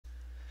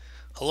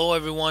Hello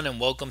everyone and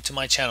welcome to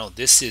my channel.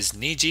 This is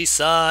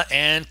Nijisa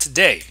and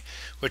today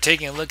we're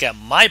taking a look at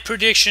my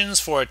predictions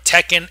for a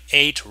Tekken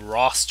 8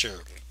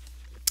 roster.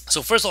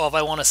 So first off,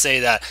 I want to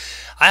say that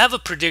I have a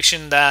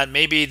prediction that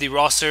maybe the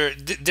roster,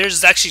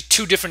 there's actually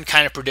two different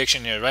kind of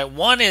prediction here, right?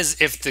 One is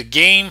if the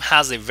game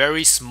has a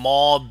very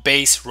small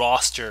base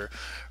roster,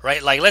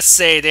 right? Like let's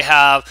say they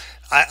have,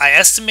 I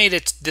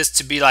estimated this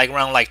to be like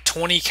around like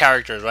 20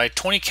 characters, right?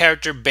 20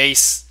 character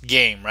base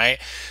game, right?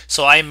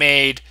 So I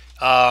made,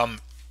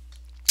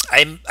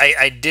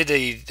 I did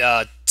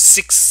a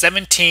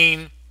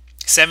 17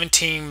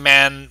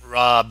 man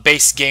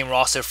base game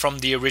roster from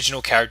the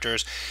original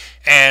characters,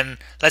 and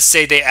let's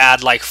say they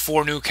add like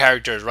 4 new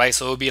characters, right?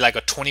 So it would be like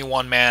a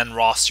 21 man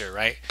roster,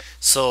 right?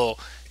 So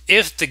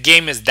if the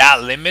game is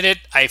that limited,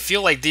 I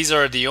feel like these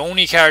are the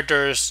only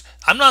characters.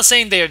 I'm not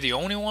saying they are the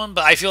only one,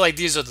 but I feel like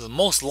these are the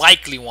most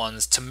likely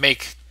ones to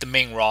make the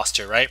main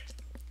roster, right?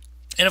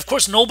 And of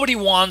course, nobody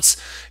wants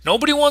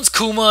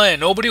Kuma and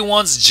nobody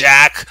wants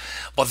Jack,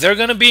 but they're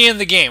gonna be in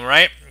the game,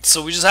 right?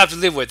 So we just have to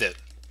live with it.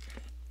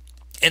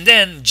 And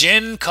then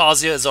Jin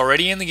Kazuya is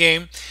already in the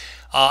game.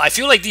 I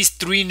feel like these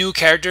 3 new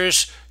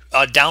characters,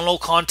 download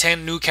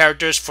content, new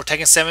characters for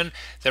Tekken 7,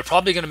 they're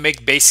probably gonna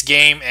make base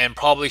game and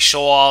probably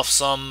show off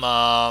some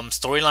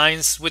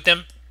storylines with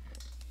them.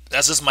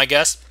 That's just my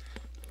guess.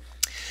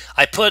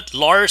 I put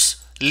Lars,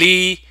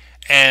 Lee,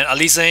 and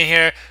Alisa in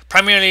here.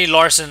 Primarily,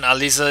 Lars and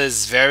Alisa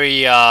is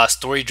very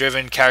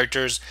story-driven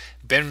characters.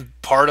 Been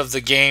part of the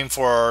game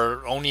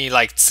for only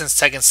like since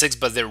Tekken 6,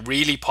 but they're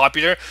really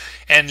popular.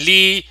 And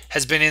Lee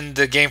has been in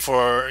the game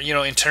for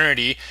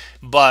eternity.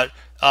 But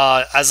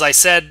as I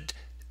said,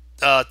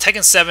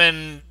 Tekken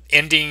 7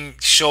 ending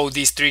showed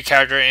these 3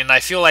 characters, and I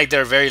feel like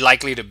they're very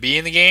likely to be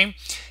in the game.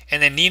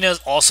 And then Nina is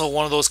also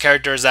one of those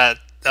characters that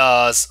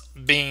is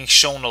being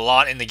shown a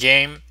lot in the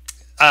game.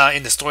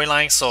 In the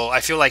storyline, so I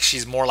feel like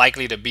she's more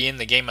likely to be in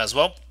the game as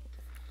well.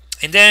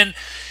 And then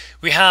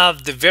we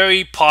have the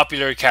very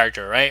popular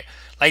character, right?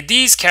 Like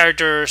these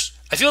characters,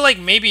 I feel like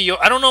maybe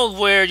I don't know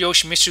where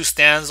Yoshimitsu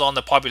stands on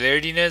the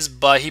popularityness,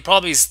 but he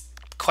probably is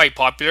quite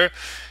popular.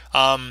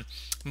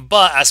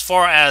 But as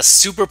far as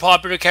super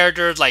popular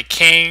characters like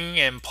King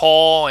and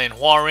Paul and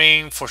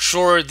Huaring, for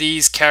sure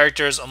these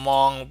characters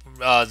among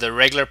the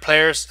regular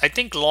players, I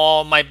think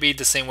Law might be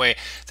the same way.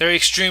 They're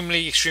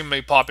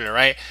extremely popular,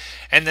 right?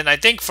 And then I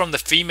think from the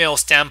female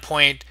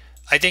standpoint,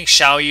 I think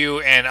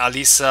Xiaoyu and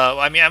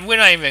Alisa, I mean, we're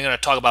not even going to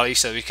talk about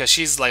Alisa because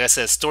she's, like I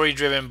said, story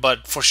driven,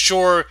 but for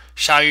sure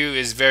Xiaoyu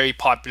is very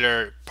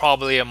popular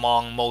probably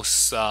among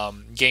most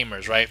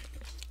gamers, right?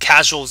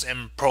 Casuals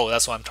and pro,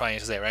 that's what I'm trying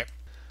to say, right?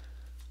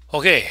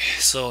 Okay,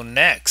 so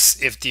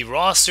next, if the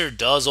roster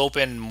does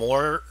open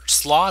more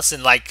slots,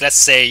 and like let's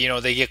say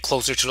they get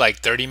closer to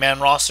like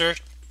 30-man roster,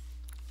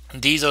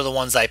 these are the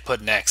ones I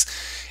put next,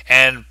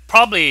 and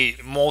probably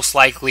most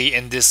likely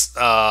in this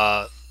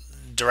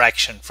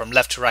direction from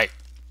left to right.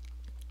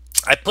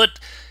 I put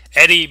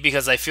Eddie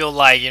because I feel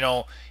like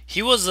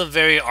he was a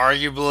very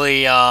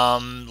arguably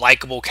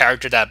likable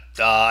character that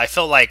I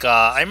felt like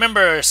I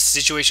remember a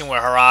situation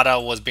where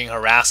Harada was being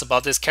harassed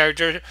about this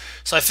character.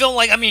 So I feel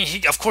like, I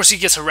mean, of course he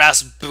gets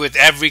harassed with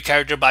every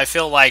character, but I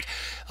feel like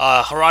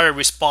Harada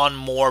respond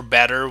more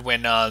better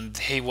when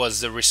he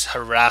was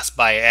harassed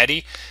by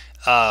Eddie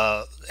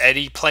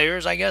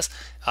players, I guess.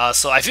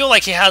 So I feel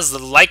like he has the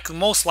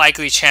most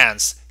likely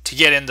chance to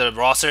get in the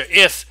roster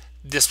if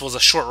this was a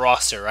short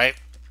roster, right?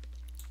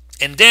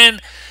 And then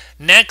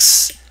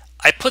next,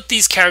 I put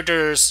these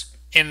characters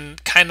in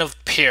kind of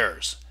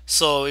pairs.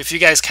 So if you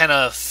guys kind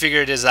of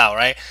figure this out,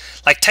 right?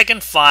 Like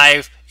Tekken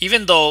 5,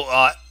 even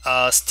though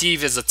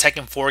Steve is a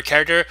Tekken 4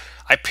 character,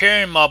 I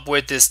pair him up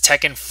with this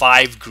Tekken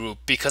 5 group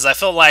because I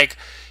felt like,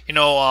 if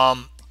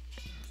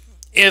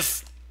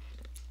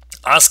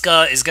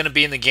Asuka is going to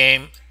be in the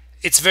game,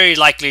 it's very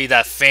likely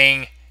that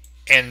Fang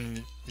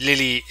and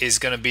Lily is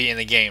going to be in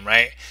the game,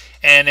 right?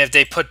 And if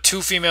they put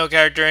 2 female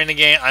characters in the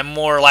game, I'm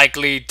more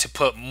likely to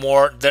put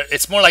more.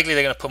 It's more likely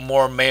they're gonna put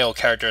more male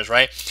characters,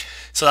 right?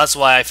 So that's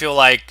why I feel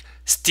like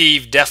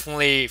Steve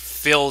definitely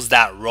fills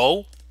that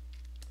role.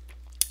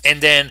 And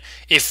then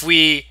if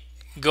we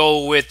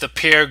go with the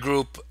pair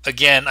group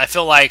again, I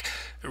feel like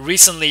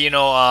recently,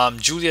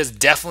 Julia's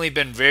definitely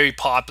been very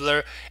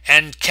popular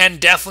and can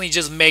definitely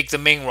just make the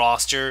main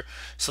roster.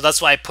 So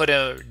that's why I put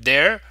her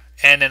there.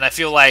 And then I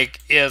feel like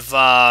if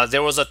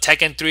there was a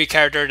Tekken 3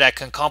 character that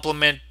can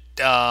complement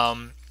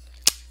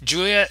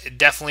Julia, it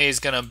definitely is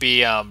gonna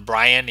be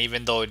Brian,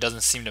 even though it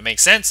doesn't seem to make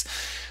sense.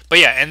 But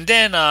yeah, and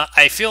then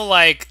I feel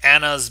like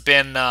Anna's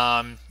been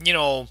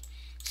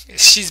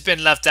she's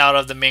been left out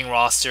of the main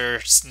roster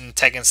in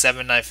Tekken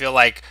 7. I feel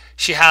like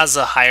she has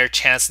a higher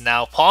chance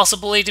now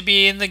possibly to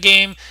be in the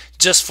game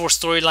just for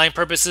storyline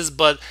purposes,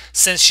 but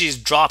since she's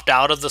dropped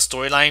out of the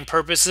storyline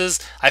purposes,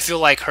 I feel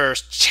like her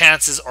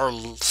chances are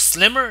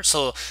slimmer.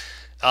 So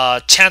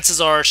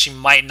chances are she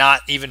might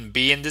not even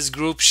be in this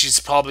group. She's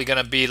probably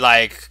gonna be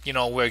like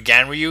where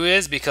Ganryu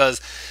is,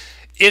 because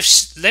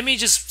let me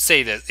just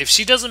say this, if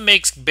she doesn't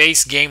make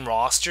base game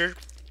roster,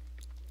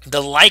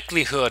 the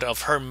likelihood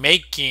of her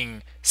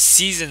making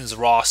seasons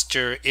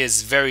roster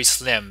is very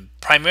slim,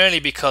 primarily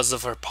because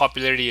of her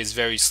popularity is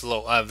very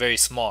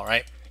small,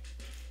 right?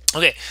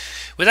 Okay,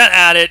 with that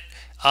added,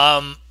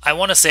 I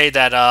want to say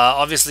that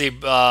obviously,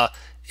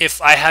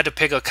 if I had to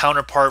pick a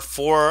counterpart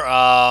for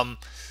Anna,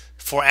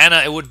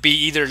 it would be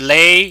either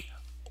Lei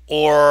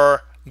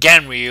or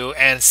Ganryu,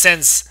 and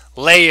since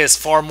Lei is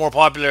far more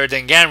popular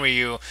than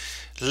Ganryu,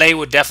 Lei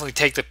would definitely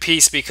take the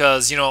piece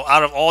because,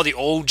 out of all the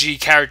OG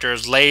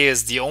characters, Lei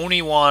is the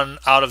only one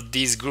out of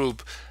these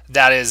group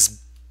that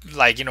is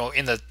like, in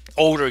the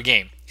older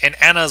game. And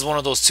Anna is one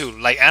of those too.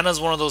 Like Anna is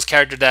one of those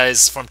characters that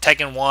is from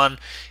Tekken 1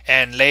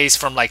 and Lei's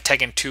from like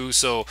Tekken 2.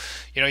 So,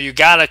 you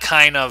gotta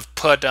kind of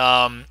put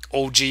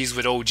OGs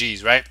with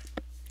OGs, right?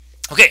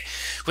 Okay,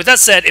 with that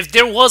said, if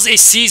there was a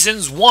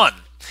Seasons 1,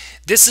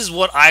 this is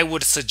what I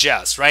would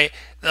suggest, right?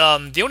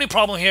 The only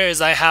problem here is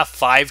I have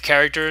 5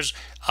 characters.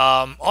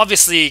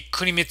 Obviously,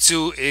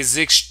 Kunimitsu is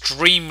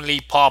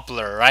extremely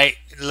popular, right?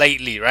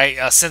 Lately,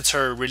 right? Since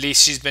her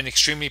release, she's been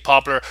extremely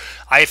popular.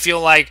 I feel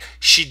like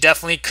she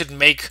definitely could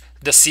make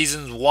the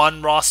Seasons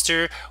 1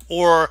 roster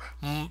or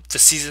the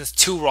Seasons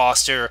 2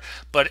 roster.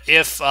 But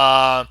if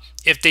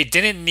they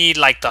didn't need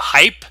like the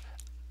hype,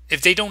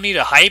 if they don't need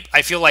a hype,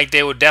 I feel like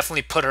they would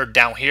definitely put her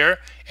down here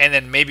and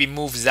then maybe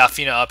move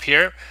Zafina up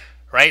here,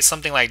 right?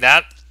 Something like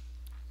that.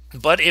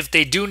 But if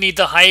they do need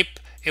the hype,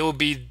 it will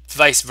be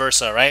vice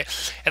versa, right?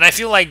 And I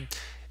feel like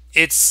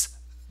it's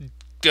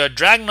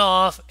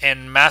Dragunov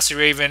and Master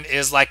Raven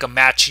is like a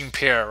matching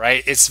pair,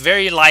 right? It's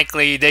very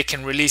likely they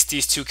can release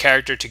these two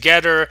characters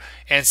together,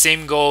 and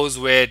same goes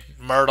with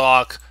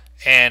Murdoch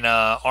and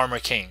Armor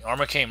King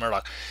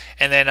Murdoch.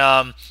 And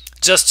then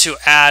just to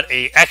add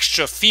a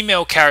extra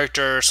female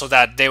character so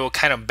that they will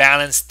kind of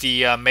balance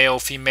the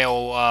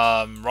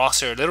male-female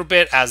roster a little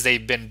bit, as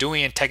they've been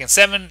doing in Tekken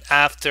 7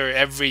 after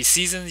every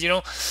season,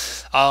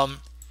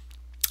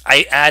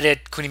 I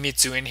added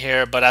Kunimitsu in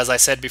here, but as I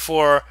said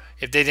before,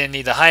 if they didn't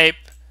need the hype,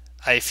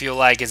 I feel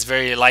like it's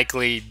very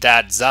likely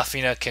that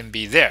Zafina can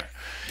be there.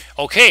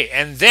 Okay,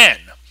 and then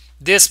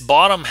this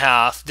bottom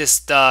half,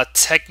 this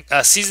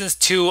Seasons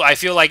 2, I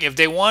feel like if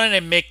they wanted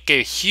to make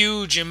a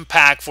huge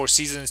impact for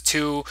Seasons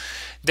 2,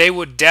 they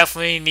would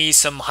definitely need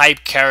some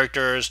hype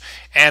characters,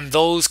 and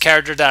those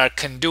characters that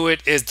can do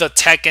it is the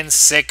Tekken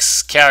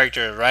 6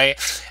 character, right?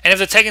 And if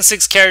the Tekken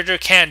 6 character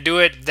can't do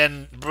it,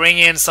 then bring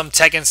in some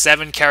Tekken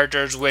 7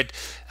 characters with,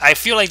 I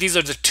feel like these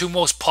are the two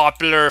most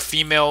popular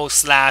female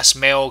 /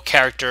 male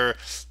character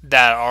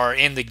that are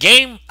in the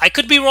game. I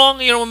could be wrong,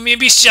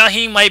 maybe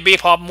Shaheen might be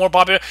more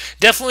popular.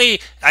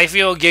 Definitely, I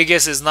feel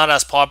Gigas is not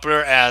as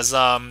popular as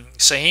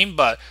Shaheen,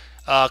 but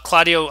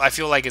Claudio, I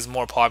feel like, is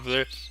more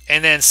popular.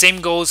 And then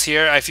same goes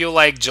here. I feel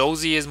like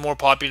Josie is more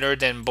popular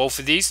than both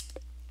of these.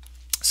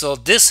 So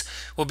this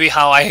will be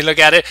how I look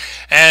at it.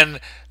 And,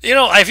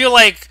 I feel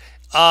like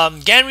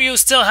Ganryu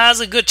still has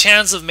a good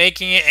chance of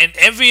making it, and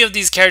every of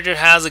these characters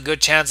has a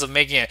good chance of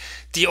making it.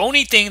 The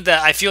only thing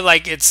that I feel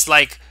like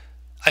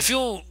I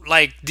feel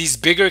like these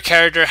bigger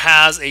character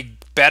has a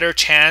better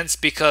chance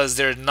because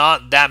there's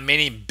not that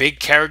many big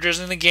characters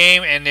in the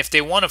game, and if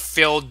they want to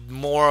fill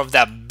more of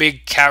that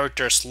big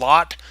character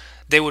slot,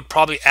 they would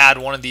probably add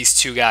one of these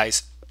two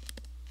guys.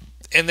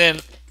 And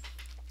then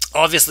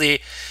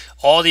obviously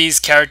all these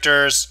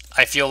characters,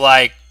 I feel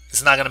like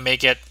it's not gonna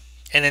make it.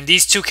 And then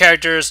these two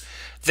characters,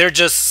 they're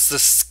just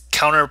the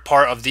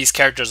counterpart of these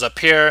characters up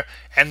here,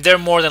 and they're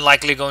more than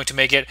likely going to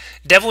make it.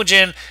 Devil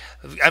Jin,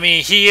 I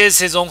mean, he is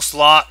his own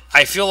slot.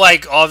 I feel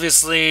like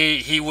obviously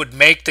he would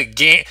make the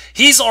game.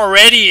 He's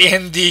already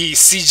in the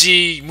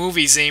CG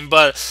movie scene,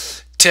 but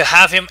to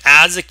have him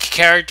as a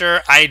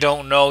character, I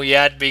don't know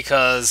yet,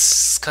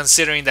 because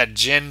considering that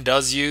Jin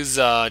does use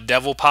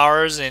devil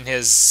powers in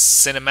his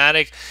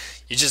cinematic,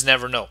 you just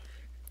never know.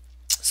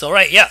 So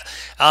right, yeah,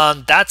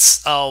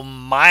 that's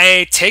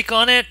my take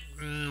on it.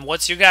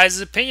 What's your guys'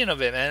 opinion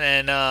of it,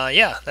 man? And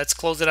yeah, let's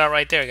close it out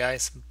right there,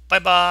 guys. Bye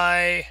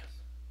bye.